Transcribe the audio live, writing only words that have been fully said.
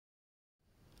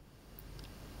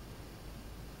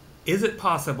Is it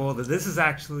possible that this is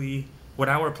actually what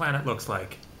our planet looks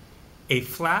like? A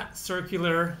flat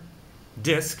circular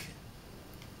disk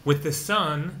with the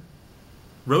sun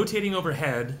rotating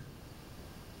overhead,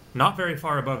 not very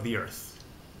far above the Earth.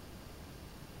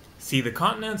 See the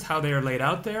continents, how they are laid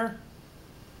out there?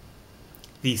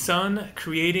 The sun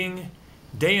creating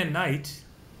day and night.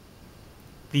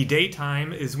 The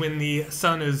daytime is when the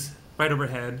sun is right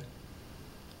overhead,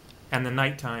 and the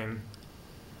nighttime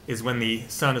is when the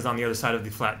sun is on the other side of the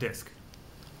flat disk.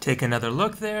 Take another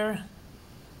look there.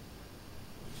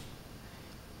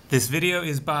 This video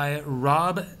is by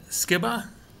Rob Skiba.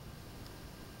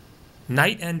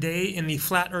 Night and day in the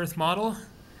flat Earth model.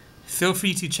 Feel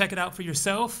free to check it out for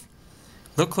yourself.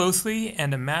 Look closely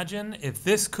and imagine if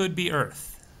this could be Earth.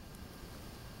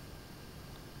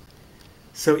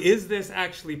 So is this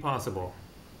actually possible?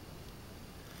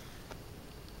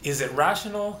 Is it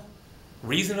rational,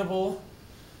 reasonable,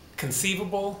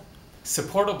 conceivable,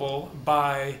 supportable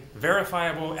by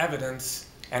verifiable evidence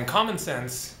and common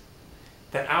sense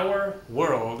that our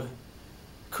world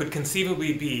could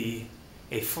conceivably be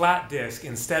a flat disk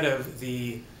instead of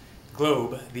the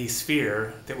globe, the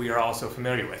sphere that we are also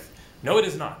familiar with? No, it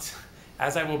is not,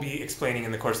 as I will be explaining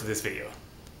in the course of this video.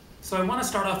 So I want to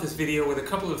start off this video with a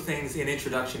couple of things in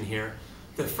introduction here.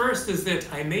 The first is that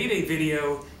I made a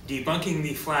video debunking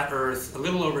the flat Earth a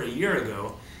little over a year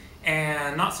ago,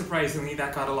 and not surprisingly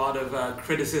that got a lot of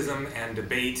criticism and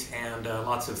debate and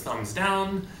lots of thumbs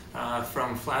down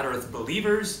from flat Earth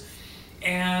believers.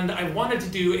 And I wanted to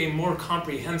do a more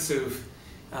comprehensive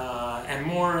and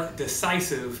more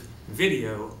decisive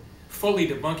video fully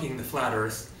debunking the flat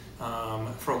Earth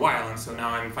for a while, and so now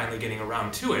I'm finally getting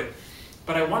around to it.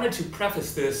 But I wanted to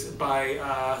preface this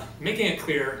by making it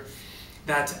clear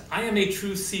that I am a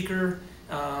truth seeker.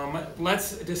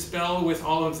 Let's dispel with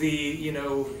all of the,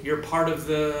 you're part of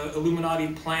the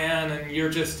Illuminati plan and you're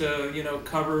just a,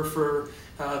 cover for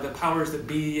the powers that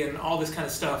be and all this kind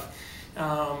of stuff.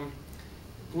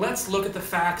 Let's look at the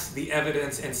facts, the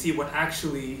evidence, and see what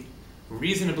actually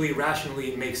reasonably,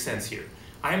 rationally makes sense here.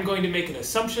 I am going to make an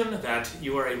assumption that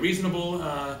you are a reasonable,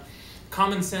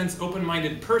 common sense,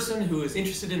 open-minded person who is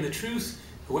interested in the truth,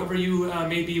 whoever you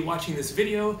may be watching this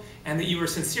video, and that you are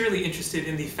sincerely interested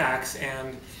in the facts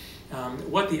and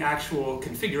what the actual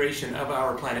configuration of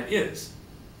our planet is.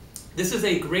 This is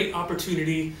a great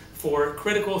opportunity for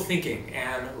critical thinking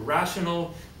and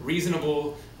rational,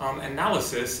 reasonable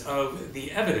analysis of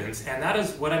the evidence, and that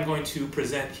is what I'm going to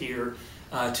present here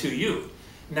to you.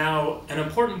 Now, an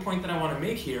important point that I want to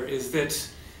make here is that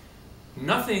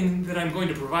nothing that I'm going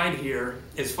to provide here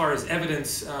as far as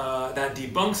evidence that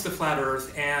debunks the flat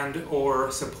Earth and or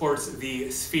supports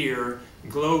the sphere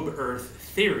globe Earth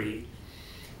theory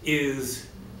is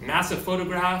NASA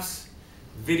photographs,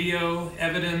 video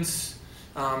evidence,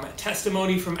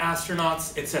 testimony from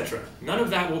astronauts, etc. None of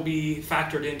that will be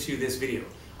factored into this video.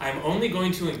 I'm only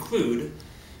going to include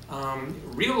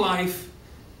real-life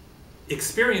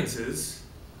experiences,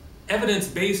 evidence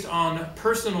based on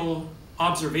personal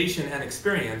observation and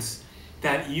experience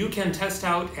that you can test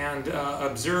out and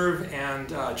observe and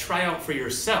try out for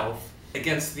yourself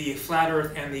against the flat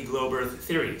Earth and the globe Earth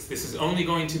theories. This is only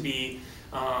going to be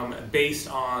based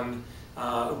on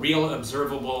real,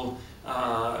 observable,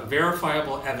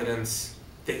 verifiable evidence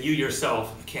that you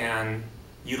yourself can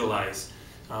utilize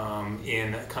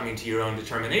in coming to your own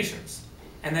determinations.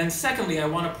 And then secondly, I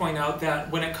want to point out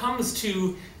that when it comes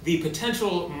to the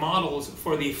potential models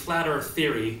for the flat Earth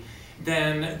theory,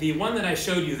 then the one that I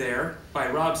showed you there by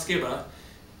Rob Skiba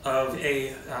of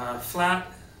a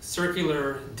flat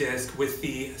circular disk with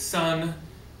the sun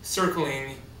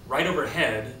circling right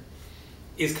overhead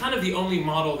is kind of the only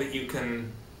model that you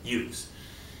can use.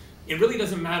 It really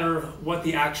doesn't matter what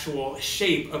the actual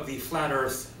shape of the flat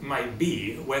Earth might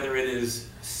be, whether it is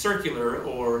circular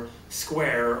or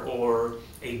square or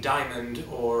a diamond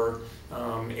or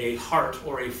a heart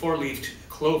or a four-leafed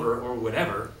clover or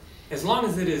whatever. As long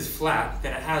as it is flat,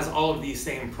 then it has all of these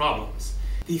same problems.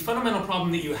 The fundamental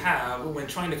problem that you have when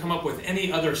trying to come up with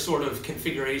any other sort of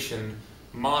configuration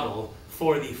model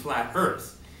for the flat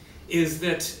Earth is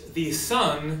that the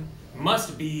sun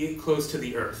must be close to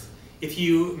the Earth. If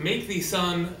you make the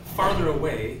sun farther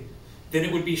away, then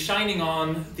it would be shining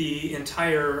on the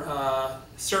entire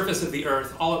surface of the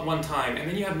Earth all at one time, and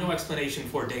then you have no explanation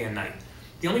for day and night.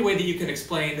 The only way that you can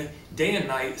explain day and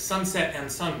night, sunset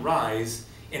and sunrise,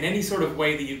 in any sort of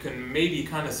way that you can maybe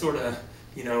kind of sort of,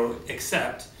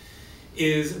 accept,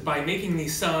 is by making the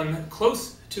sun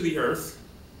close to the Earth,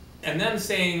 and then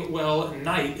saying, well,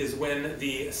 night is when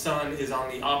the sun is on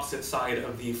the opposite side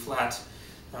of the flat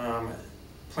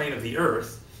plane of the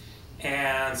Earth,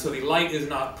 and so the light is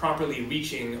not properly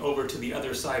reaching over to the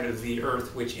other side of the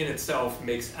Earth, which in itself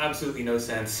makes absolutely no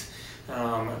sense.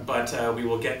 But we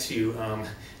will get to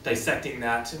dissecting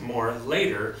that more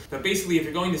later. But basically, if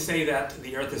you're going to say that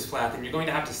the Earth is flat, then you're going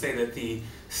to have to say that the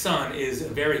sun is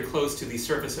very close to the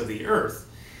surface of the Earth.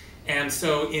 And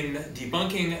so in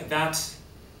debunking that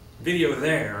video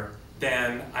there,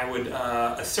 then I would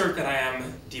assert that I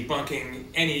am debunking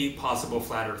any possible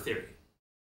flat Earth theory.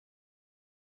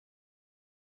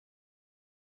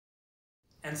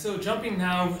 And so jumping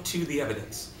now to the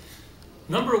evidence.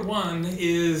 Number one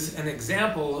is an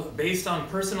example based on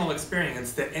personal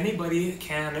experience that anybody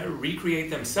can recreate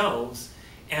themselves.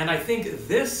 And I think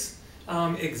this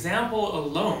example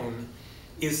alone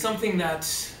is something that,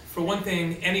 for one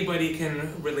thing, anybody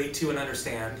can relate to and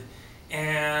understand,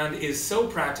 and is so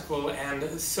practical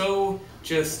and so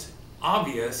just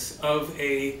obvious of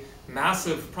a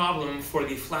massive problem for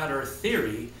the flat Earth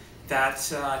theory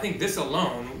that I think this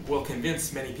alone will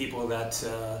convince many people that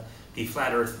the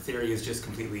flat Earth theory is just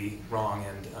completely wrong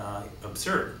and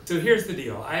absurd. So here's the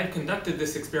deal. I have conducted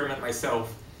this experiment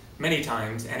myself many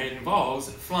times, and it involves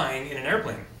flying in an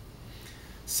airplane.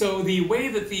 So the way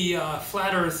that the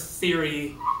flat Earth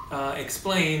theory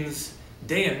explains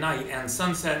day and night and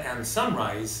sunset and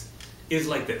sunrise is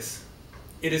like this.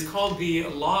 It is called the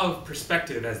law of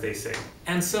perspective, as they say.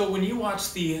 And so when you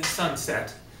watch the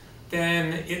sunset,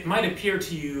 then it might appear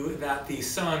to you that the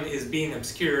sun is being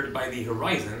obscured by the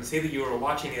horizon. Say that you are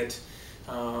watching it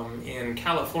in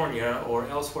California or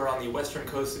elsewhere on the western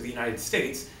coast of the United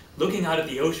States, looking out at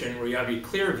the ocean where you have a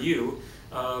clear view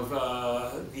of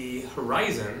the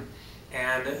horizon,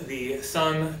 and the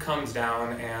sun comes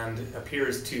down and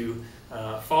appears to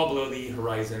fall below the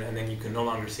horizon, and then you can no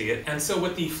longer see it. And so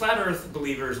what the flat Earth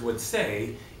believers would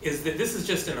say is that this is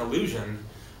just an illusion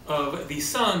of the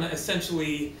sun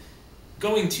essentially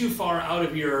going too far out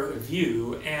of your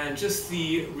view, and just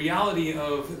the reality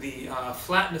of the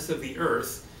flatness of the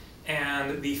Earth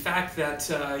and the fact that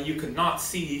you could not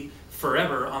see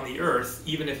forever on the Earth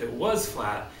even if it was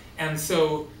flat. And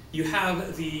so you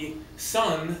have the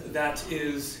sun that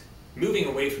is moving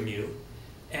away from you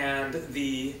and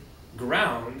the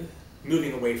ground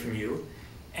moving away from you,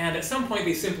 and at some point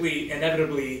they simply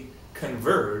inevitably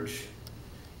converge,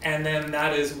 and then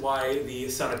that is why the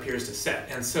sun appears to set.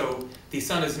 And so the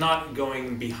sun is not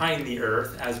going behind the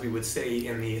Earth, as we would say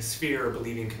in the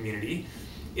sphere-believing community.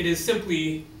 It is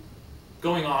simply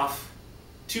going off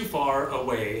too far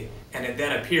away, and it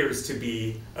then appears to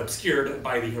be obscured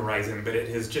by the horizon, but it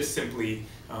has just simply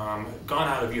gone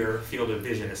out of your field of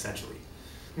vision, essentially.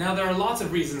 Now, there are lots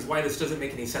of reasons why this doesn't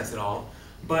make any sense at all,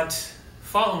 but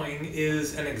following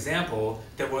is an example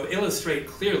that will illustrate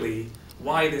clearly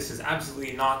why this is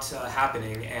absolutely not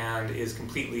happening and is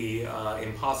completely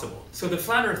impossible. So the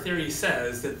flat Earth theory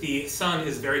says that the sun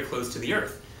is very close to the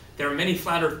Earth. There are many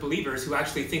flat Earth believers who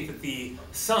actually think that the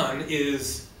sun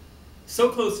is so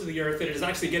close to the Earth that it is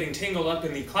actually getting tangled up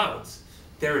in the clouds.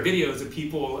 There are videos of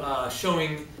people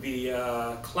showing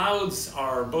the clouds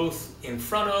are both in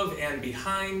front of and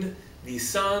behind the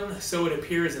sun, so it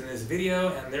appears in this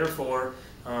video, and therefore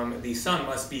the sun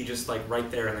must be just like right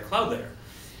there in the cloud layer.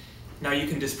 Now you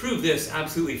can disprove this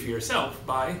absolutely for yourself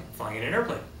by flying in an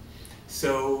airplane.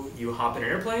 So you hop in an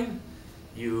airplane,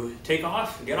 you take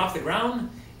off, get off the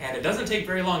ground, and it doesn't take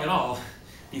very long at all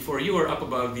before you are up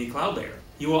above the cloud layer.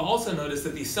 You will also notice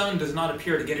that the sun does not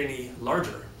appear to get any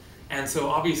larger. And so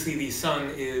obviously the sun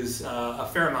is a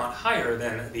fair amount higher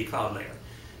than the cloud layer.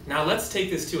 Now let's take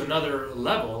this to another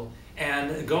level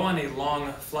and go on a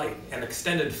long flight, an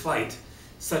extended flight,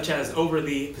 such as over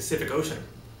the Pacific Ocean,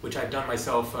 which I've done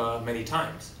myself many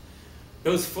times.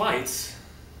 Those flights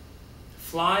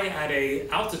fly at an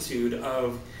altitude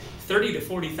of 30 to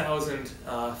 40,000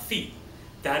 feet.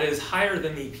 That is higher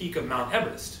than the peak of Mount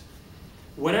Everest.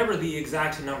 Whatever the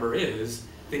exact number is,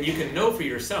 then you can know for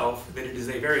yourself that it is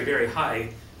a very, very high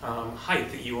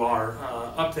height that you are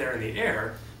up there in the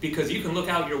air, because you can look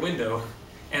out your window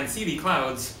and see the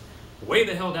clouds way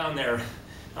the hell down there,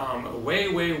 way,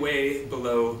 way, way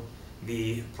below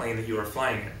the plane that you are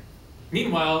flying in.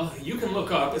 Meanwhile, you can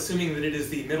look up, assuming that it is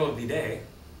the middle of the day,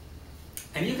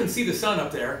 and you can see the sun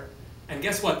up there, and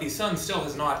guess what? The sun still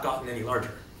has not gotten any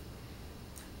larger.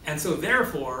 And so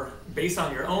therefore, based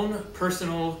on your own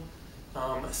personal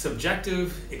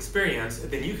subjective experience,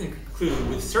 then you can conclude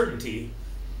with certainty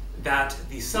that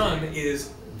the sun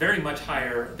is very much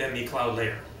higher than the cloud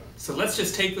layer. So let's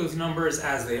just take those numbers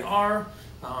as they are.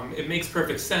 It makes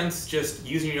perfect sense, just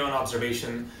using your own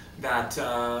observation, that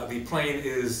the plane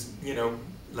is,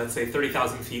 let's say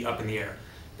 30,000 feet up in the air.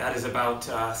 That is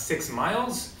about 6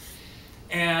 miles.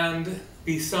 And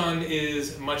the sun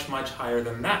is much, much higher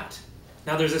than that.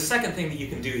 Now there's a second thing that you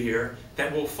can do here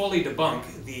that will fully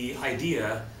debunk the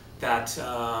idea that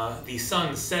the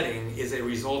sun setting is a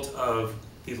result of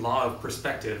the law of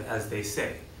perspective, as they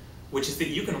say, which is that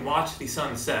you can watch the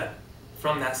sun set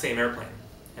from that same airplane.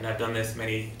 And I've done this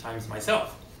many times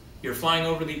myself. You're flying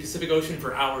over the Pacific Ocean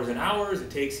for hours and hours. It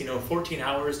takes, 14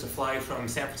 hours to fly from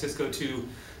San Francisco to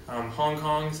Hong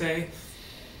Kong, say.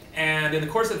 And in the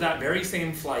course of that very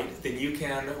same flight, then you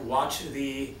can watch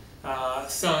the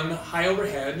sun high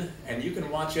overhead, and you can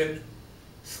watch it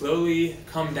slowly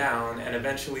come down and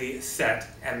eventually set,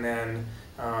 and then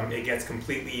it gets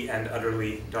completely and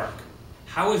utterly dark.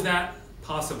 How is that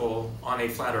possible on a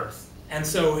flat Earth? And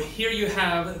so here you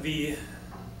have the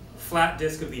flat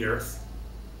disk of the Earth.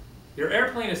 Your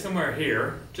airplane is somewhere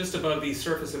here, just above the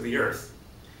surface of the Earth.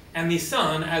 And the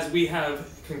sun, as we have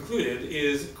concluded,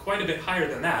 is quite a bit higher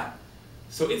than that.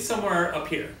 So it's somewhere up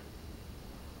here,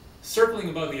 circling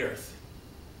above the Earth.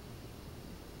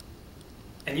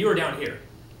 And you are down here.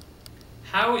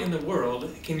 How in the world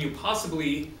can you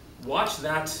possibly watch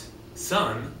that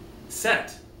sun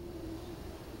set,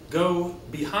 go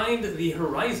behind the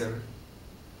horizon,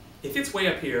 if it's way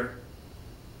up here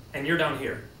and you're down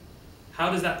here? How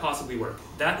does that possibly work?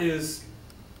 That is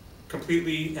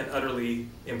completely and utterly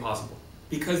impossible,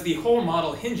 because the whole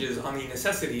model hinges on the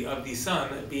necessity of the sun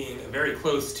being very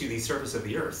close to the surface of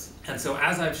the Earth. And so,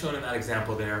 as I've shown in that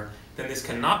example there, then this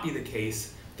cannot be the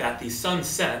case that the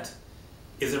sunset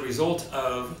is a result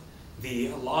of the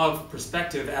law of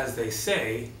perspective, as they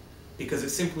say, because it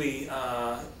simply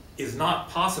is not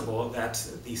possible that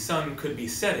the sun could be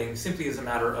setting simply as a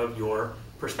matter of your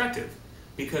perspective.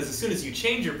 Because as soon as you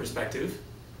change your perspective,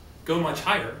 go much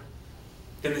higher,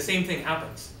 then the same thing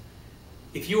happens.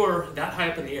 If you are that high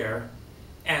up in the air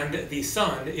and the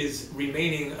sun is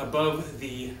remaining above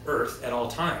the Earth at all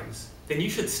times, then you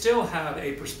should still have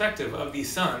a perspective of the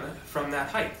sun from that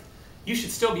height. You should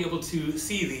still be able to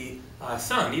see the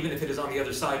sun, even if it is on the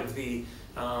other side of the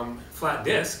flat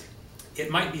disk. It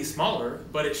might be smaller,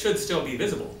 but it should still be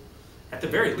visible. At the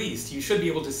very least, you should be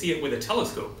able to see it with a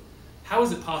telescope. How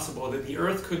is it possible that the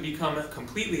Earth could become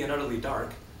completely and utterly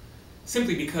dark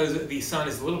simply because the sun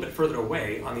is a little bit further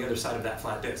away on the other side of that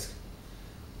flat disk?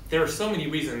 There are so many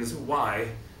reasons why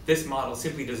this model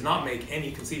simply does not make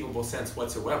any conceivable sense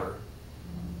whatsoever.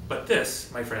 But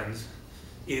this, my friends,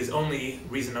 is only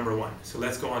reason number one. So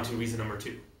let's go on to reason number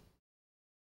two.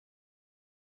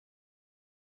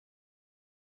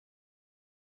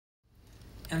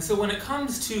 And so when it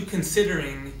comes to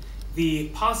considering the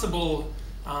possible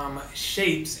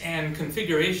shapes and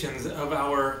configurations of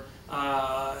our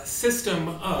system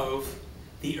of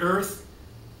the Earth,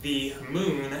 the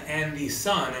Moon, and the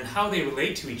Sun, and how they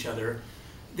relate to each other,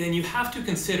 then you have to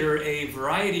consider a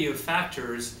variety of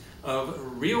factors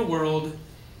of real-world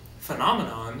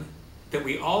phenomenon that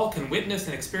we all can witness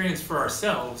and experience for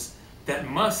ourselves that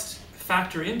must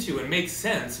factor into and make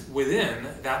sense within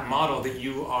that model that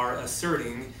you are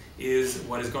asserting is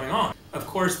what is going on. Of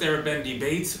course, there have been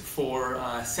debates for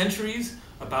centuries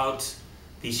about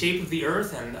the shape of the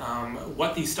Earth and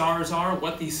what the stars are,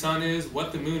 what the sun is,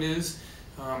 what the moon is,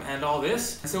 and all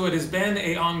this. So it has been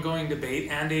an ongoing debate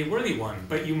and a worthy one,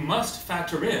 but you must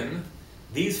factor in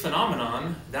these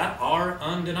phenomenon that are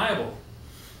undeniable.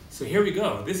 So here we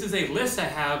go. This is a list I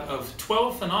have of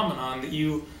 12 phenomenon that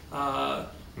you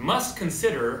must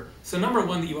consider. So number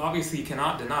one that you obviously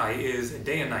cannot deny is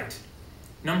day and night.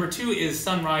 Number two is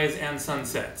sunrise and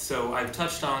sunset. So I've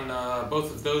touched on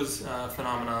both of those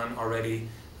phenomenon already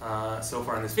so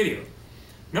far in this video.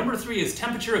 Number three is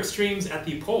temperature extremes at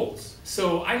the poles.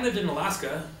 So I lived in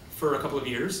Alaska for a couple of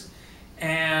years,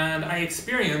 and I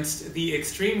experienced the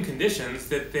extreme conditions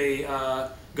that they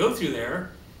go through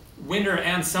there, winter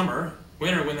and summer.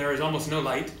 Winter when there is almost no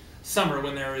light, summer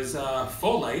when there is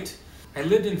full light. I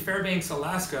lived in Fairbanks,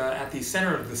 Alaska at the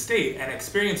center of the state and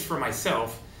experienced for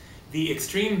myself the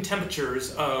extreme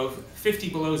temperatures of 50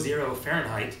 below zero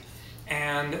Fahrenheit,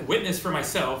 and witnessed for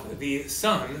myself the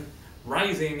sun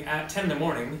rising at 10 in the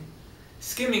morning,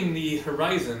 skimming the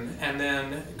horizon, and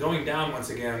then going down once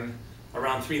again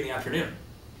around 3 in the afternoon.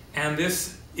 And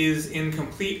this is in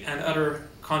complete and utter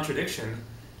contradiction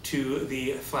to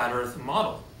the flat Earth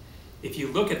model. If you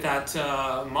look at that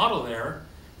model there,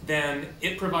 then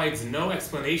it provides no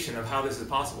explanation of how this is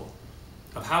possible,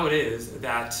 of how it is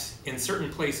that in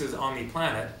certain places on the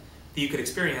planet that you could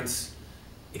experience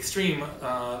extreme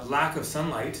lack of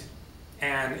sunlight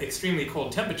and extremely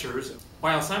cold temperatures,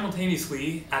 while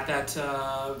simultaneously at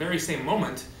that very same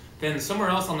moment, then somewhere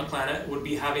else on the planet would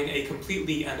be having a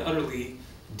completely and utterly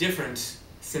different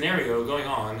scenario going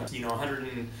on,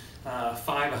 100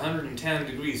 110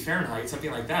 degrees Fahrenheit,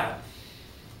 something like that,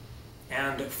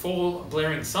 and full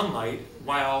blaring sunlight,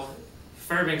 while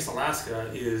Fairbanks, Alaska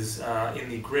is in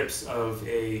the grips of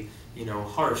a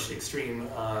harsh, extreme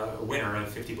winter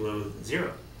of 50 below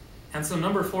zero. And so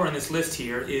number 4 on this list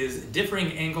here is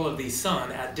differing angle of the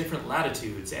sun at different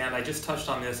latitudes, and I just touched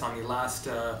on this on the last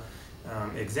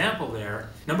example there.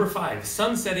 Number 5,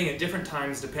 sun setting at different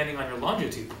times depending on your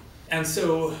longitude. And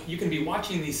so you can be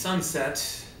watching the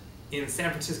sunset in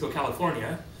San Francisco,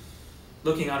 California,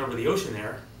 looking out over the ocean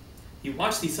there. You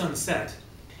watch the sun set,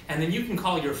 and then you can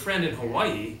call your friend in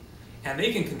Hawaii, and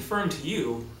they can confirm to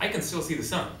you, I can still see the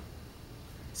sun.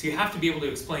 So you have to be able to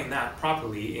explain that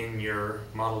properly in your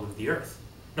model of the Earth.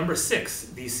 Number 6,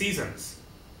 the seasons.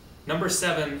 Number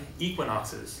 7,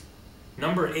 equinoxes.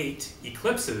 Number 8,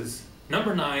 eclipses.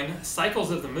 Number 9,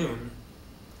 cycles of the moon.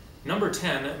 Number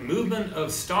 10, movement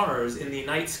of stars in the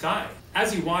night sky.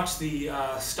 As you watch the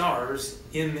stars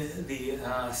in the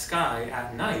sky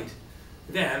at night,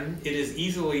 then it is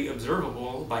easily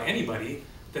observable by anybody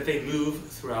that they move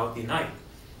throughout the night.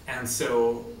 And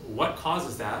so what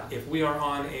causes that? If we are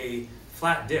on a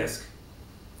flat disk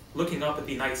looking up at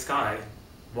the night sky,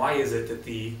 why is it that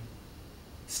the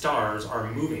stars are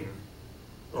moving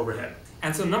overhead?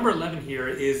 And so number 11 here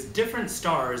is different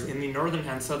stars in the northern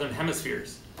and southern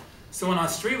hemispheres. So in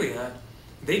Australia,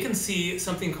 they can see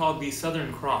something called the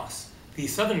Southern Cross. The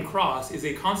Southern Cross is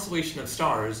a constellation of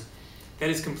stars that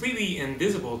is completely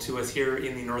invisible to us here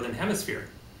in the northern hemisphere.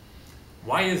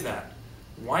 Why is that?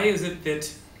 Why is it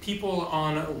that people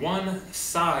on one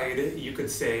side, you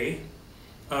could say,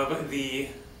 of the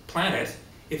planet,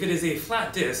 if it is a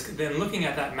flat disk, then looking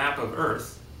at that map of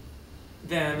Earth,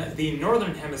 then the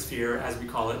northern hemisphere, as we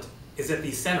call it, is at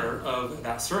the center of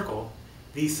that circle.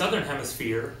 The southern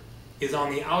hemisphere is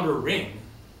on the outer ring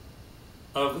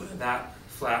of that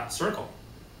flat circle.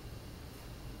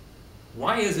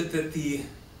 Why is it that the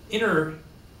inner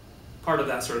part of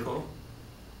that circle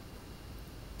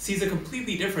sees a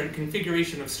completely different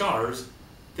configuration of stars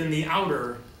than the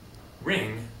outer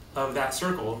ring of that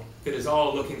circle that is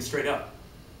all looking straight up?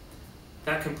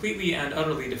 That completely and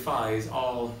utterly defies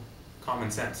all common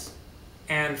sense.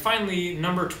 And finally,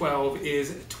 number 12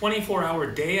 is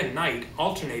 24-hour day and night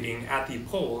alternating at the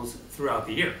poles throughout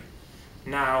the year.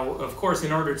 Now, of course,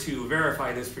 in order to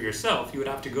verify this for yourself, you would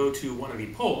have to go to one of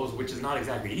the poles, which is not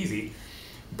exactly easy.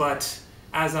 But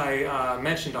as I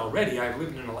mentioned already, I've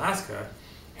lived in Alaska,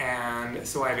 and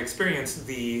so I've experienced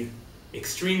the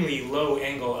extremely low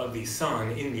angle of the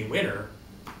sun in the winter.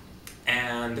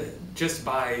 And just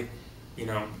by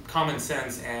common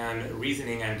sense and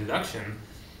reasoning and deduction,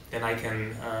 then I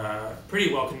can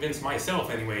pretty well convince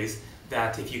myself anyways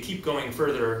that if you keep going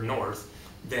further north,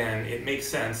 then it makes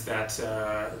sense that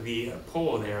the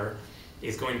pole there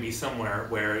is going to be somewhere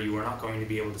where you are not going to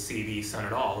be able to see the sun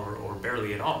at all, or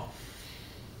barely at all.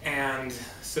 And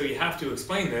so you have to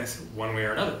explain this one way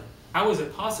or another. How is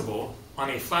it possible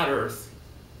on a flat Earth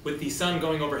with the sun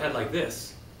going overhead like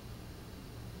this,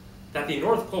 that the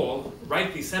North Pole, right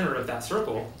at the center of that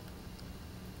circle,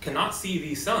 cannot see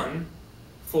the sun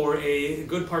for a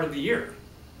good part of the year?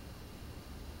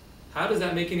 How does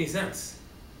that make any sense?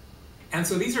 And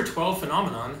so these are 12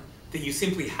 phenomena that you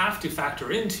simply have to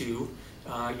factor into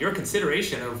your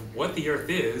consideration of what the Earth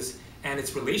is and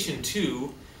its relation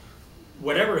to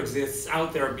whatever exists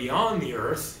out there beyond the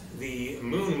Earth, the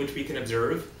moon which we can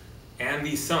observe, and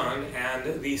the sun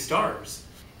and the stars.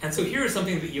 And so here is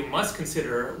something that you must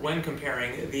consider when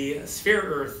comparing the sphere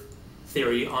Earth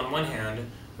theory on one hand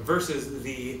versus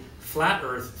the flat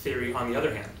Earth theory on the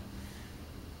other hand,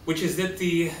 which is that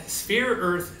the sphere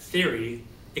Earth theory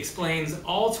explains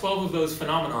all 12 of those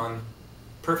phenomena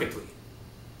perfectly.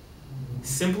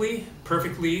 Simply,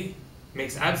 perfectly,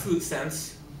 makes absolute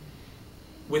sense,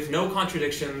 with no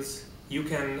contradictions. You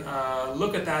can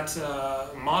look at that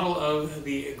model of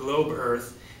the globe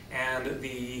Earth and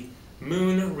the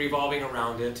moon revolving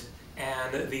around it,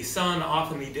 and the sun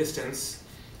off in the distance,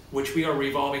 which we are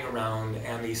revolving around,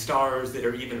 and the stars that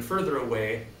are even further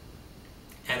away,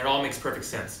 and it all makes perfect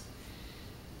sense.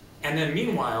 And then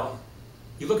meanwhile,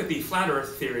 you look at the flat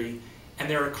Earth theory, and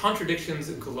there are contradictions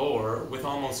galore with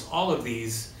almost all of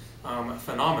these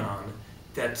phenomenon,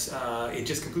 that it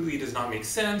just completely does not make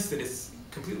sense, that it's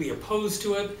completely opposed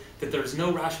to it, that there's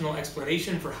no rational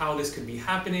explanation for how this could be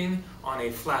happening on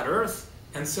a flat Earth.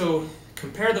 And so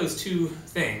compare those two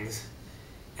things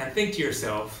and think to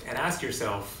yourself and ask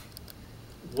yourself,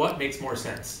 what makes more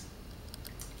sense?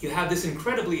 You have this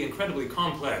incredibly, incredibly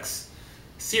complex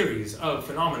series of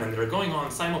phenomena that are going on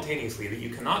simultaneously that you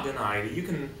cannot deny, that you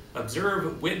can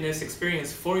observe, witness,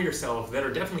 experience for yourself, that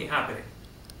are definitely happening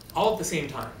all at the same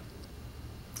time.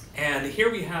 And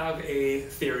here we have a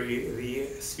theory,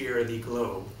 the sphere, the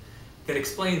globe, that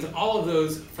explains all of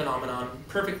those phenomena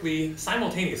perfectly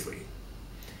simultaneously.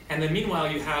 And then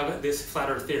meanwhile you have this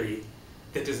flat earth theory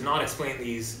that does not explain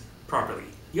these properly.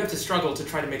 You have to struggle to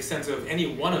try to make sense of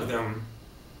any one of them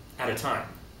at a time,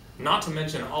 not to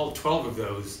mention all 12 of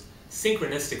those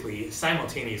synchronistically,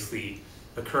 simultaneously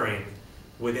occurring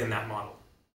within that model.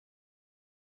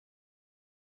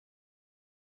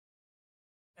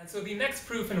 And so the next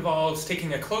proof involves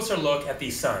taking a closer look at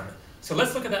the sun. So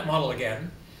let's look at that model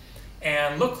again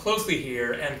and look closely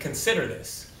here and consider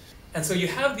this. And so you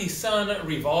have the sun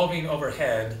revolving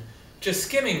overhead, just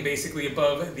skimming basically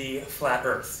above the flat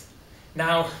earth.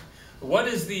 Now, what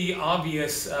is the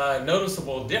obvious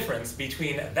noticeable difference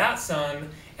between that sun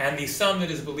and the sun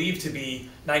that is believed to be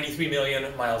 93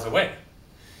 million miles away?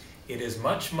 It is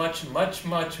much, much, much,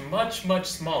 much, much, much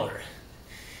smaller.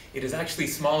 It is actually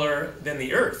smaller than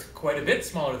the Earth, quite a bit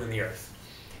smaller than the Earth.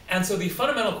 And so the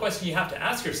fundamental question you have to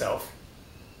ask yourself,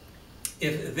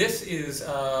 if this is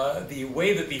the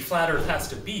way that the flat Earth has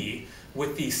to be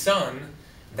with the sun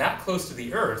that close to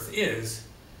the Earth, is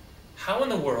how in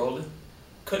the world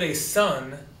could a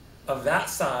sun of that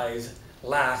size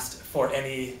last for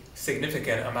any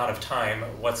significant amount of time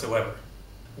whatsoever?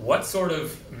 What sort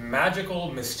of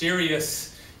magical,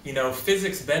 mysterious,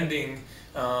 physics-bending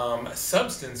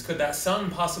substance could that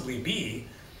sun possibly be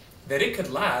that it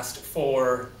could last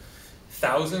for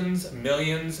thousands,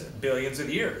 millions, billions of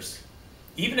years?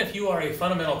 Even if you are a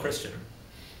fundamental Christian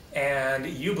and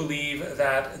you believe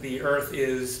that the Earth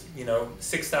is,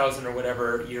 6,000 or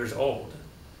whatever years old,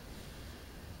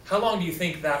 how long do you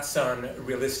think that sun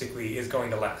realistically is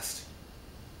going to last?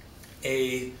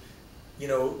 A,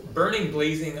 burning,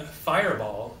 blazing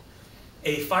fireball,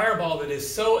 a fireball that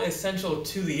is so essential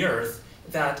to the Earth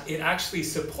that it actually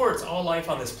supports all life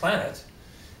on this planet.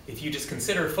 If you just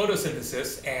consider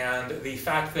photosynthesis and the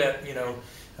fact that,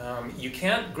 you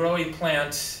can't grow a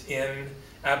plant in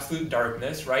absolute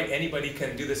darkness, right? Anybody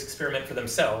can do this experiment for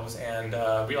themselves and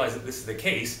realize that this is the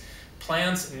case.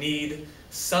 Plants need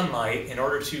sunlight in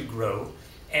order to grow,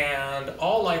 and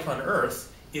all life on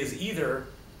Earth is either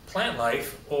plant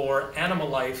life or animal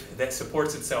life that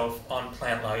supports itself on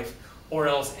plant life, or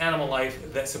else animal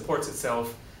life that supports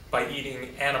itself by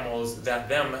eating animals that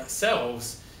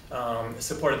themselves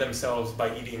supported themselves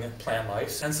by eating plant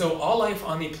life. And so all life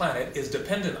on the planet is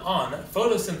dependent on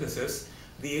photosynthesis,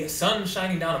 the sun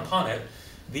shining down upon it,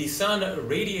 the sun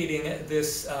radiating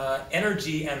this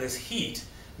energy and this heat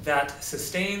that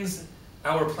sustains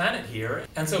our planet here.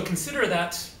 And so consider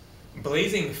that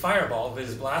blazing fireball that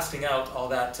is blasting out all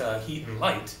that heat and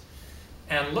light,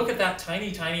 and look at that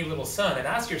tiny, tiny little sun and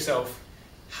ask yourself,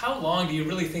 how long do you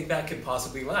really think that could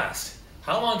possibly last?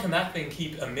 How long can that thing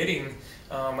keep emitting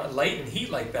light and heat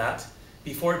like that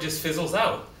before it just fizzles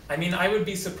out? I mean, I would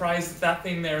be surprised if that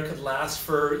thing there could last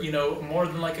for, more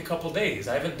than like a couple days.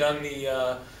 I haven't done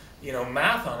the,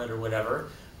 math on it or whatever,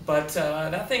 but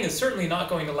that thing is certainly not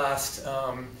going to last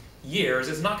years.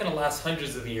 It's not going to last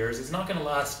hundreds of years. It's not going to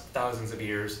last thousands of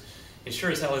years. It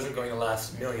sure as hell isn't going to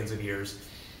last millions of years.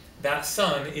 That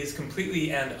sun is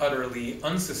completely and utterly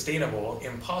unsustainable,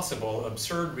 impossible,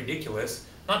 absurd, ridiculous,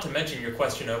 not to mention your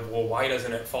question of, well, why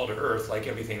doesn't it fall to Earth like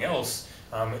everything else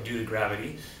due to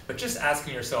gravity? But just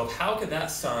asking yourself, how could that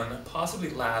sun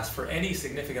possibly last for any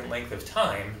significant length of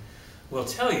time, will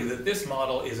tell you that this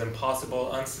model is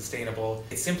impossible, unsustainable.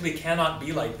 It simply cannot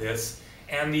be like this,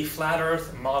 and the flat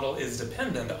Earth model is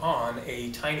dependent on a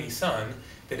tiny sun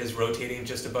that is rotating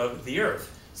just above the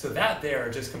Earth. So that there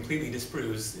just completely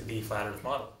disproves the flat Earth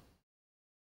model.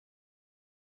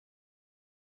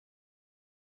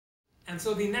 And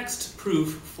so the next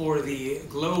proof for the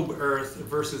globe Earth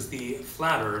versus the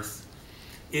flat Earth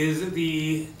is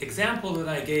the example that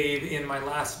I gave in my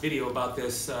last video about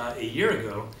this a year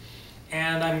ago.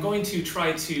 And I'm going to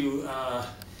try to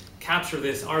capture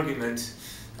this argument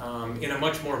in a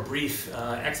much more brief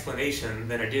explanation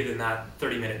than I did in that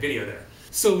 30-minute video there.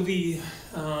 So the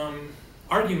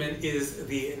argument is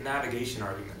the navigation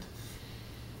argument.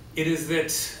 It is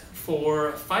that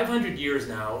for 500 years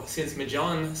now, since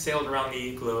Magellan sailed around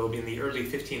the globe in the early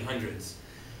 1500s,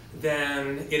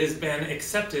 then it has been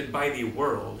accepted by the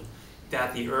world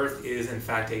that the Earth is in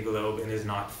fact a globe and is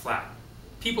not flat.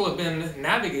 People have been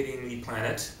navigating the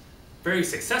planet very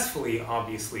successfully,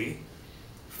 obviously,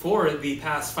 for the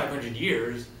past 500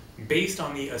 years based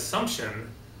on the assumption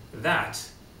that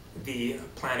the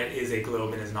planet is a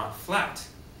globe and is not flat.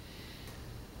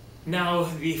 Now,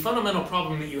 the fundamental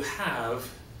problem that you have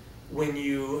when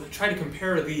you try to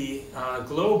compare the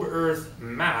globe Earth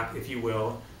map, if you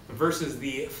will, versus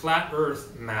the flat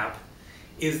Earth map,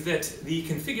 is that the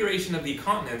configuration of the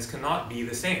continents cannot be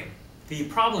the same. The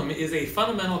problem is a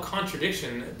fundamental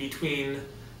contradiction between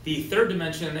the third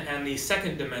dimension and the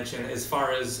second dimension as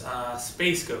far as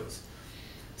space goes.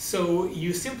 So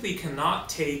you simply cannot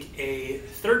take a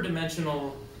third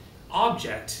dimensional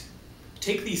object,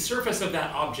 take the surface of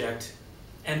that object,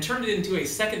 and turn it into a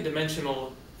second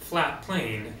dimensional flat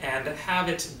plane and have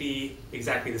it be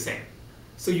exactly the same.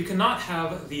 So you cannot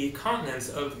have the continents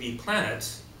of the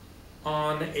planet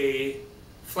on a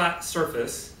flat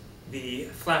surface, the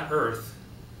flat Earth,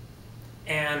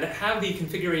 and have the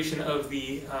configuration of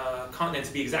the continents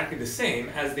be exactly the same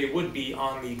as they would be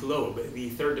on the globe, the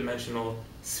third dimensional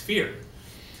sphere.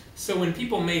 So when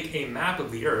people make a map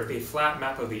of the Earth, a flat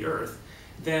map of the Earth,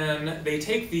 then they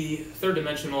take the third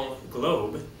dimensional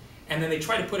globe and then they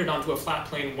try to put it onto a flat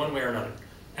plane one way or another.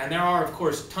 And there are, of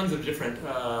course, tons of different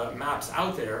maps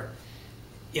out there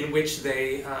in which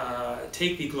they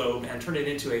take the globe and turn it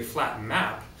into a flat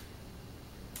map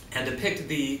and depict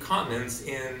the continents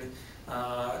in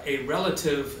a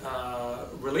relative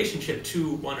relationship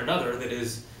to one another that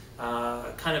is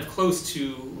kind of close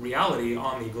to reality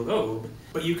on the globe,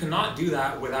 but you cannot do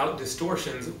that without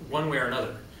distortions one way or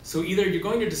another. So either you're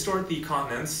going to distort the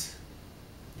continents.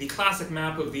 The classic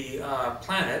map of the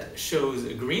planet shows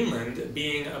Greenland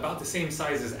being about the same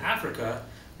size as Africa,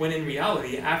 when in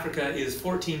reality Africa is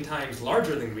 14 times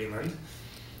larger than Greenland.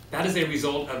 That is a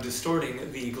result of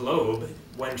distorting the globe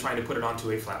when trying to put it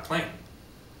onto a flat plane.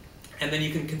 And then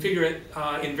you can configure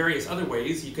it in various other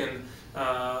ways. You can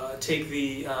take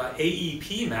the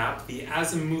AEP map, the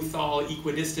azimuthal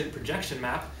equidistant projection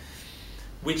map,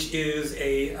 which is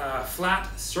a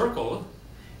flat circle,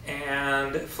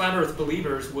 and flat Earth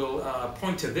believers will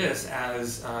point to this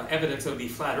as evidence of the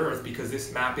flat Earth because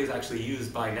this map is actually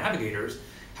used by navigators.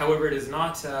 However, it is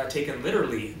not taken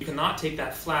literally. You cannot take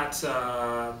that flat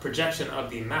projection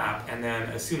of the map and then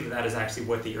assume that that is actually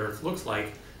what the Earth looks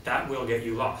like. That will get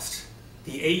you lost.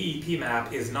 The AEP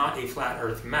map is not a flat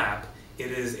Earth map.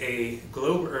 It is a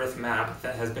globe Earth map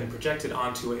that has been projected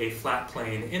onto a flat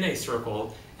plane in a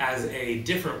circle as a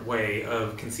different way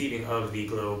of conceiving of the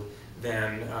globe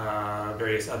than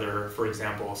various other, for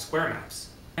example, square maps.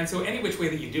 And so any which way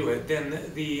that you do it,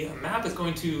 then the map is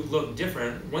going to look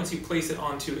different once you place it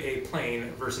onto a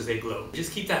plane versus a globe.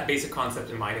 Just keep that basic concept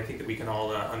in mind. I think that we can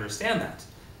all understand that.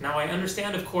 Now I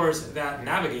understand, of course, that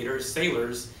navigators,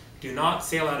 sailors, do not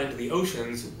sail out into the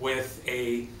oceans with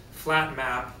a flat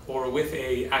map or with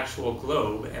a actual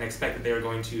globe and expect that they're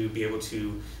going to be able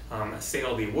to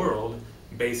sail the world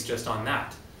based just on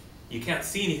that. You can't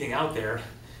see anything out there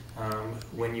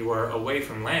when you are away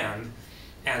from land,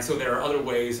 and so there are other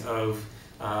ways of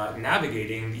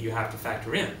navigating that you have to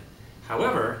factor in.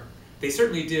 However, they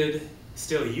certainly did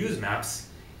still use maps,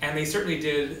 and they certainly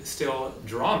did still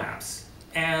draw maps.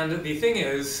 And the thing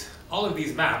is, all of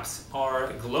these maps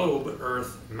are globe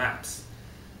Earth maps.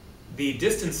 The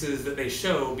distances that they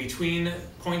show between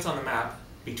points on the map,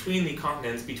 between the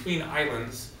continents, between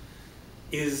islands,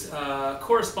 is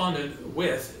correspondent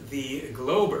with the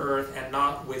globe Earth and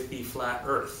not with the flat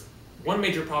Earth. One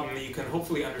major problem that you can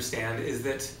hopefully understand is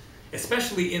that,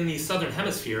 especially in the southern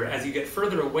hemisphere, as you get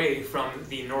further away from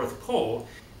the North Pole,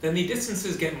 then the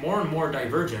distances get more and more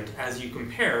divergent as you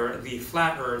compare the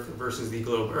flat Earth versus the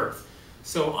globe Earth.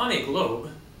 So on a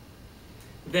globe,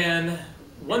 then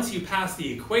once you pass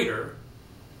the equator,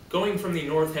 going from the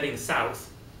north heading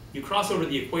south, you cross over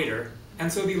the equator,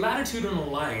 and so the latitudinal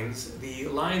lines, the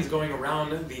lines going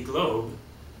around the globe,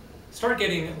 start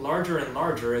getting larger and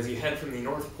larger as you head from the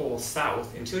North Pole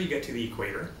south until you get to the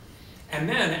equator. And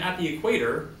then at the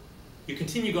equator, you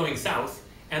continue going south,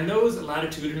 and those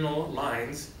latitudinal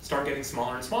lines start getting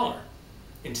smaller and smaller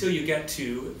until you get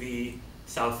to the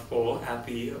South Pole at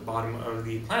the bottom of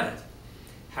the planet.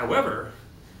 However,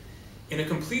 in a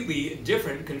completely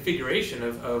different configuration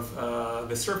of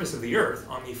the surface of the Earth,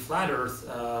 on the flat Earth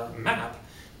map,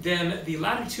 then the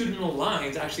latitudinal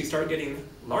lines actually start getting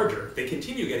larger. They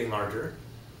continue getting larger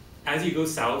as you go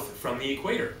south from the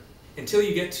equator, until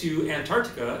you get to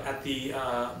Antarctica at the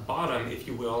bottom, if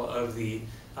you will, of the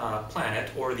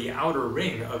planet, or the outer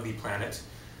ring of the planet,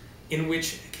 in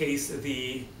which case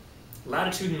the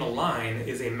latitudinal line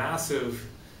is a massive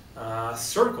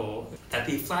circle that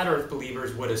the flat Earth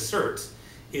believers would assert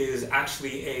is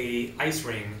actually a ice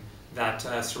ring that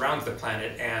surrounds the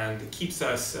planet and keeps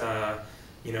us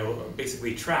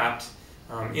basically trapped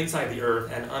inside the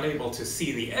Earth and unable to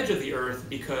see the edge of the Earth,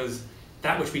 because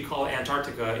that which we call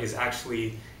Antarctica is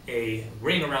actually a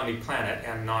ring around the planet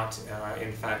and not,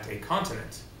 in fact, a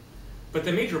continent. But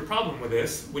the major problem with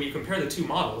this, when you compare the two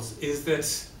models, is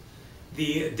that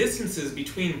the distances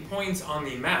between points on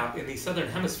the map in the southern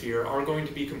hemisphere are going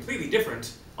to be completely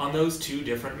different on those two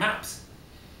different maps.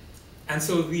 And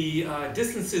so the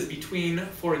distances between,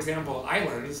 for example,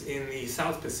 islands in the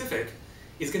South Pacific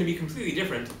is going to be completely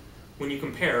different when you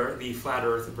compare the flat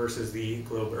Earth versus the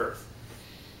globe Earth.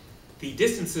 The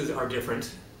distances are different,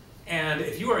 and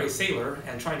if you are a sailor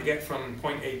and trying to get from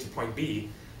point A to point B,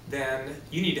 then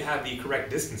you need to have the correct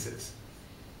distances.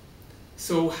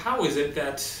 So how is it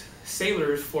that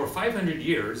sailors for 500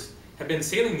 years have been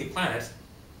sailing the planet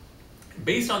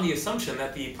based on the assumption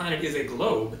that the planet is a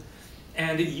globe,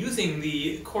 and using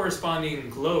the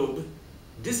corresponding globe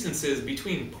distances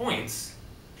between points,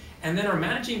 and then are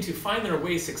managing to find their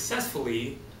way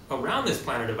successfully around this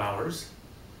planet of ours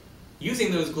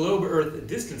using those globe Earth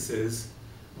distances,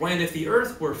 when if the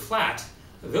Earth were flat,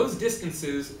 those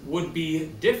distances would be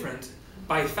different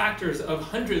by factors of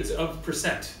hundreds of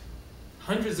percent.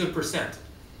 Hundreds of percent.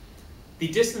 The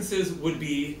distances would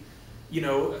be,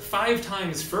 5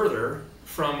 times further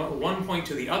from one point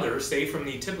to the other, say from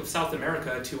the tip of South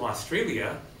America to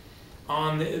Australia,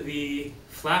 on the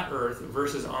flat Earth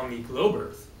versus on the globe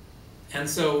Earth. And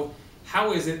so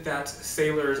how is it that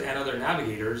sailors and other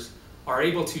navigators are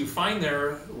able to find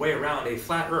their way around a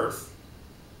flat Earth,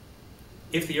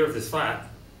 if the Earth is flat,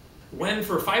 when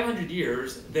for 500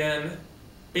 years then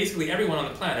basically everyone on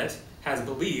the planet has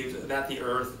believed that the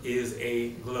Earth is a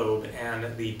globe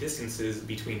and the distances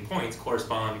between points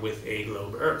correspond with a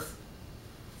globe Earth?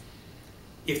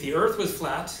 If the Earth was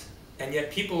flat and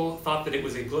yet people thought that it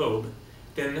was a globe,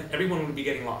 then everyone would be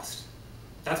getting lost.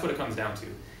 That's what it comes down to.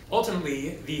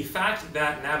 Ultimately, the fact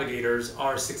that navigators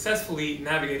are successfully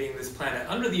navigating this planet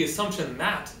under the assumption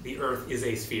that the Earth is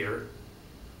a sphere,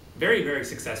 very, very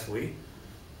successfully,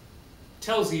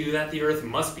 tells you that the Earth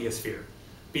must be a sphere.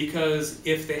 Because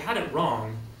if they had it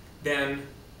wrong, then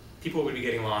people would be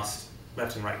getting lost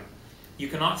left and right. You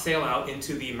cannot sail out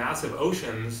into the massive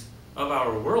oceans of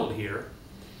our world here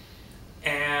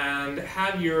and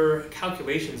have your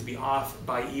calculations be off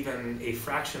by even a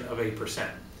fraction of a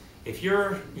percent. If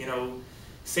you're,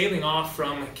 sailing off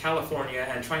from California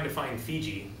and trying to find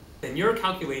Fiji, then your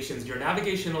calculations, your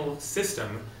navigational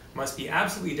system must be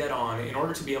absolutely dead on in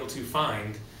order to be able to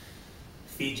find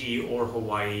Fiji or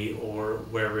Hawaii or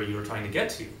wherever you're trying to get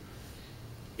to.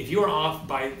 If you are off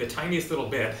by the tiniest little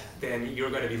bit, then you're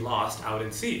going to be lost out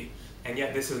in sea. And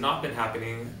yet this has not been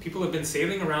happening. People have been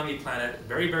sailing around the planet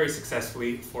very, very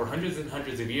successfully for hundreds and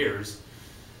hundreds of years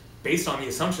based on the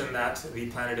assumption that the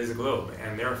planet is a globe,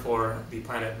 and therefore the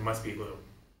planet must be a globe.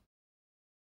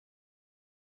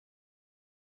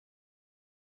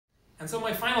 And so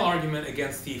my final argument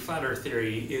against the flat Earth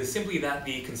theory is simply that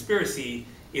the conspiracy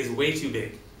is way too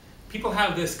big. People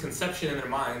have this conception in their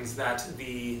minds that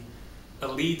the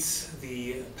elites,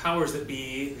 the powers that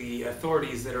be, the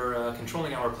authorities that are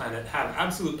controlling our planet have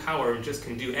absolute power and just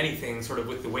can do anything sort of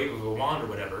with the wave of a wand or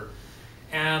whatever,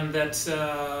 and that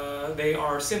they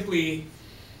are simply,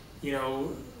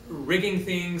 rigging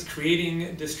things,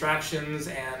 creating distractions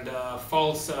and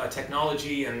false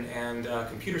technology and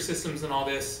computer systems and all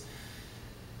this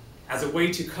as a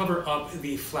way to cover up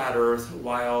the flat Earth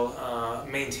while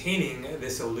maintaining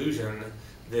this illusion,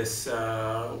 this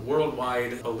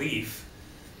worldwide belief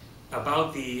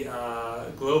about the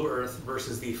globe Earth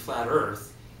versus the flat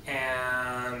Earth,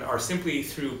 and are simply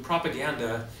through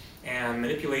propaganda and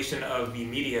manipulation of the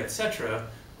media, etc.,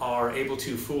 are able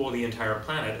to fool the entire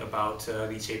planet about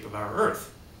the shape of our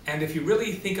Earth. And if you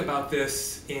really think about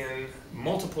this in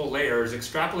multiple layers,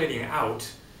 extrapolating out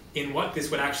in what this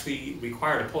would actually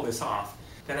require to pull this off,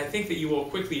 then I think that you will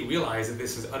quickly realize that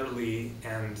this is utterly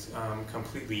and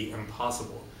completely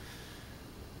impossible.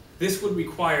 This would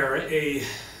require a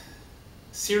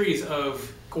series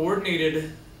of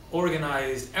coordinated,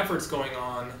 organized efforts going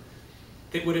on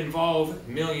that would involve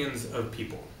millions of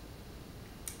people,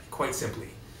 quite simply.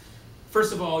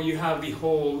 First of all, you have the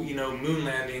whole, moon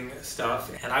landing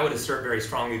stuff, and I would assert very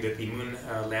strongly that the moon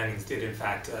landings did in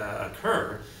fact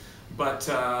occur. But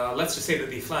let's just say that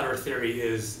the flat Earth theory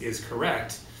is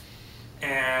correct,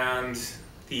 and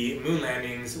the moon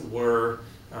landings were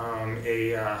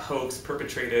a hoax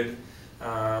perpetrated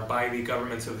by the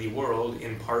governments of the world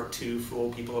in part to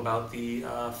fool people about the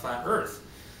flat Earth.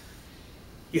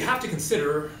 You have to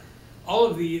consider all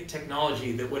of the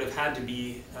technology that would have had to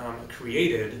be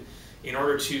created in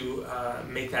order to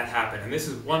make that happen. And this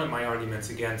is one of my arguments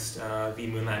against the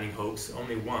moon landing hoax,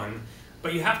 only one.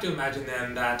 But you have to imagine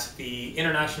then that the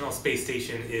International Space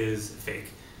Station is fake,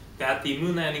 that the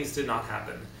moon landings did not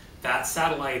happen, that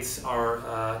satellites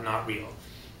are not real,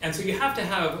 And so you have to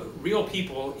have real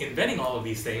people inventing all of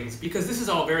these things, because this is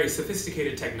all very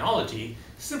sophisticated technology,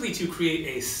 simply to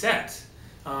create a set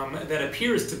that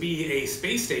appears to be a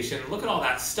space station. Look at all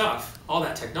that stuff, all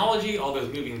that technology, all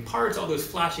those moving parts, all those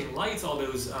flashing lights, all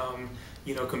those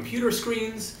computer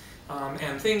screens,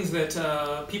 and things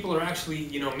that people are actually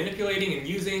manipulating and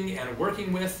using and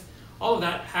working with. All of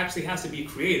that actually has to be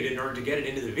created in order to get it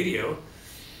into the video.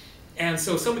 And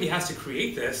so somebody has to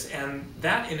create this, and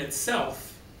that in itself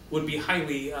would be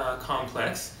highly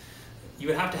complex. You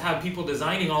would have to have people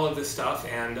designing all of this stuff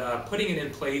and putting it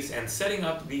in place and setting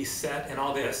up the set and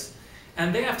all this.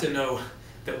 And they have to know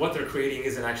that what they're creating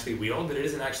isn't actually real, that it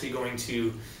isn't actually going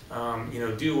to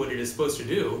do what it is supposed to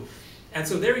do. And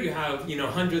so there you have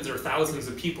hundreds or thousands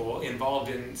of people involved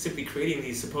in simply creating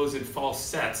these supposed false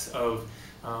sets of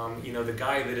the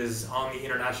guy that is on the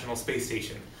International Space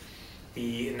Station,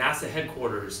 the NASA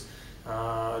headquarters,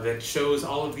 that shows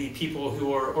all of the people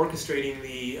who are orchestrating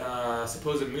the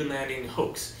supposed moon landing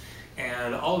hoax,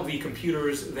 and all of the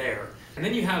computers there. And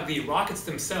then you have the rockets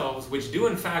themselves, which do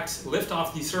in fact lift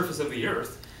off the surface of the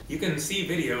Earth. You can see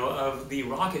video of the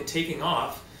rocket taking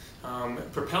off,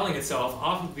 propelling itself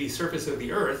off of the surface of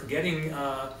the Earth, getting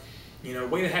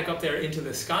way the heck up there into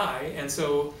the sky. And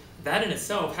so that in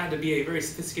itself had to be a very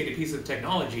sophisticated piece of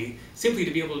technology, simply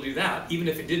to be able to do that, even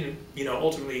if it didn't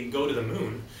ultimately go to the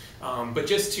moon. But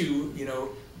just to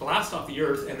blast off the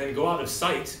Earth and then go out of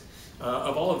sight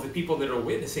of all of the people that are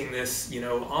witnessing this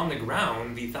on the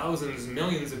ground, the thousands,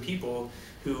 millions of people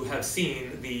who have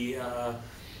seen the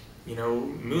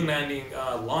moon landing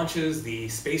launches, the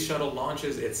space shuttle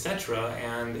launches, etc.,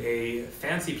 and a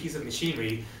fancy piece of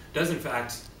machinery does in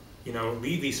fact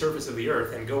leave the surface of the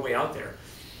Earth and go way out there.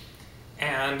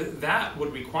 And that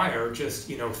would require just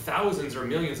thousands or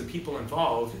millions of people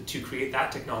involved to create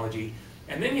that technology.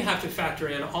 And then you have to factor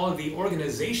in all of the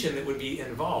organization that would be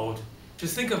involved.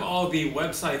 Just think of all the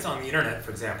websites on the internet, for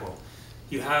example.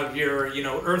 You have your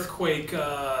earthquake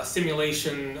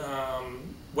simulation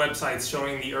websites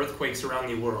showing the earthquakes around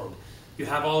the world. You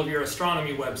have all of your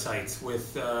astronomy websites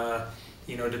with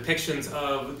depictions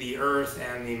of the Earth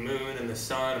and the moon and the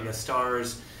sun and the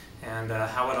stars, and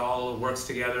how it all works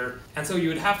together. And so you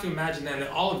would have to imagine then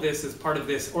that all of this is part of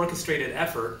this orchestrated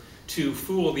effort to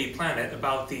fool the planet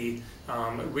about the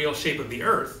real shape of the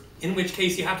Earth, in which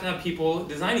case you have to have people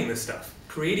designing this stuff,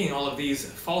 creating all of these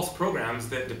false programs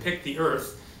that depict the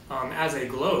Earth as a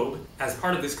globe, as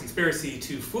part of this conspiracy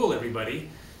to fool everybody.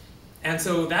 And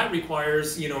so that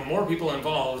requires more people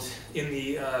involved in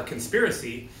the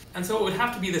conspiracy. And so it would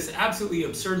have to be this absolutely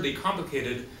absurdly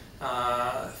complicated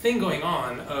thing going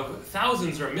on of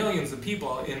thousands or millions of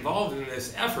people involved in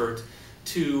this effort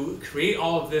to create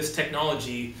all of this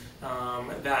technology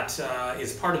that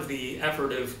is part of the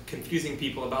effort of confusing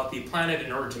people about the planet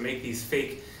in order to make these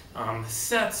fake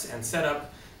sets and set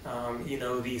up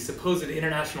the supposed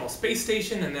International Space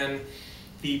Station, and then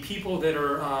the people that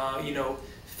are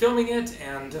filming it,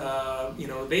 and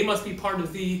they must be part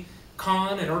of the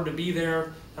con in order to be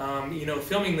there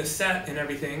filming the set and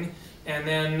everything. And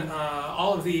then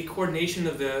all of the coordination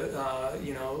of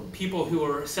the people who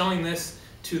are selling this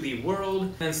to the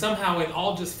world. And somehow it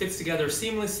all just fits together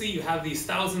seamlessly. You have these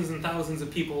thousands and thousands of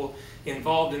people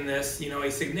involved in this,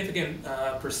 a significant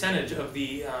percentage of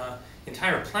the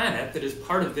entire planet that is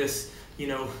part of this,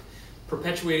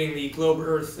 perpetuating the globe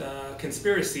Earth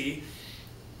conspiracy,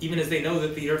 even as they know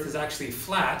that the Earth is actually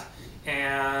flat.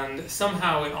 And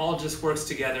somehow it all just works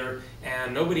together,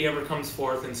 and nobody ever comes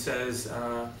forth and says,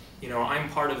 I'm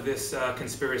part of this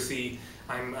conspiracy.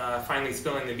 I'm finally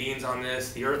spilling the beans on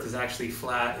this. The Earth is actually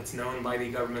flat. It's known by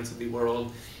the governments of the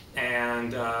world.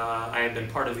 And I have been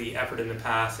part of the effort in the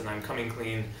past, and I'm coming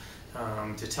clean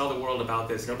to tell the world about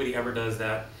this. Nobody ever does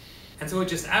that. And so it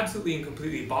just absolutely and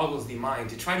completely boggles the mind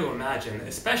to try to imagine,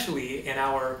 especially in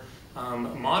our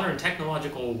modern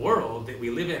technological world that we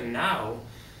live in now,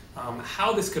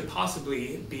 how this could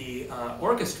possibly be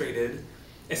orchestrated,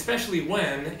 especially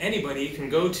when anybody can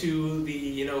go to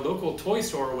the local toy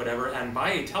store or whatever and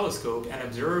buy a telescope and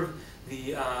observe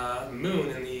the moon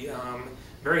and the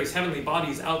various heavenly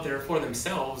bodies out there for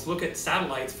themselves, look at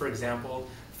satellites, for example,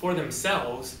 for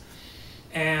themselves,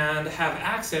 and have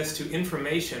access to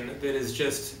information that is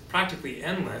just practically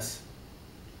endless,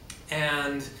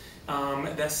 and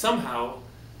that somehow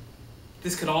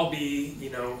this could all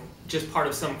be, just part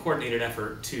of some coordinated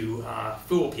effort to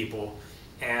fool people,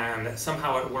 and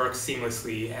somehow it works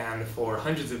seamlessly, and for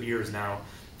hundreds of years now,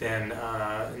 then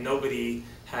nobody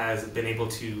has been able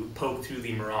to poke through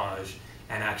the mirage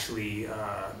and actually,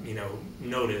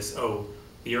 notice, oh,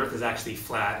 the Earth is actually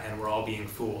flat and we're all being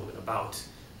fooled about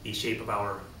the shape of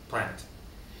our planet.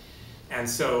 And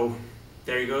so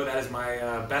there you go, that is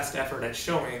my best effort at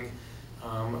showing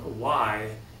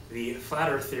why the flat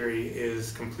earth theory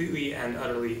is completely and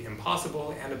utterly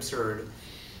impossible and absurd.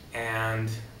 And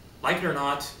like it or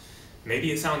not,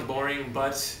 maybe it sounds boring,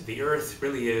 but the earth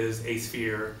really is a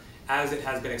sphere, as it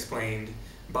has been explained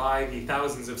by the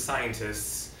thousands of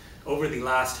scientists over the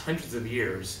last hundreds of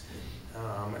years,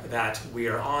 that we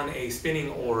are on a spinning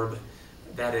orb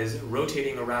that is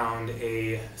rotating around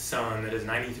a sun that is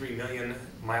 93 million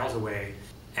miles away.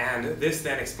 And this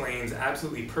then explains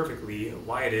absolutely perfectly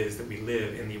why it is that we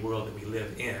live in the world that we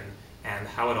live in and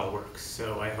how it all works.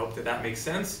 So I hope that that makes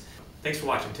sense. Thanks for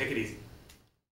watching. Take it easy.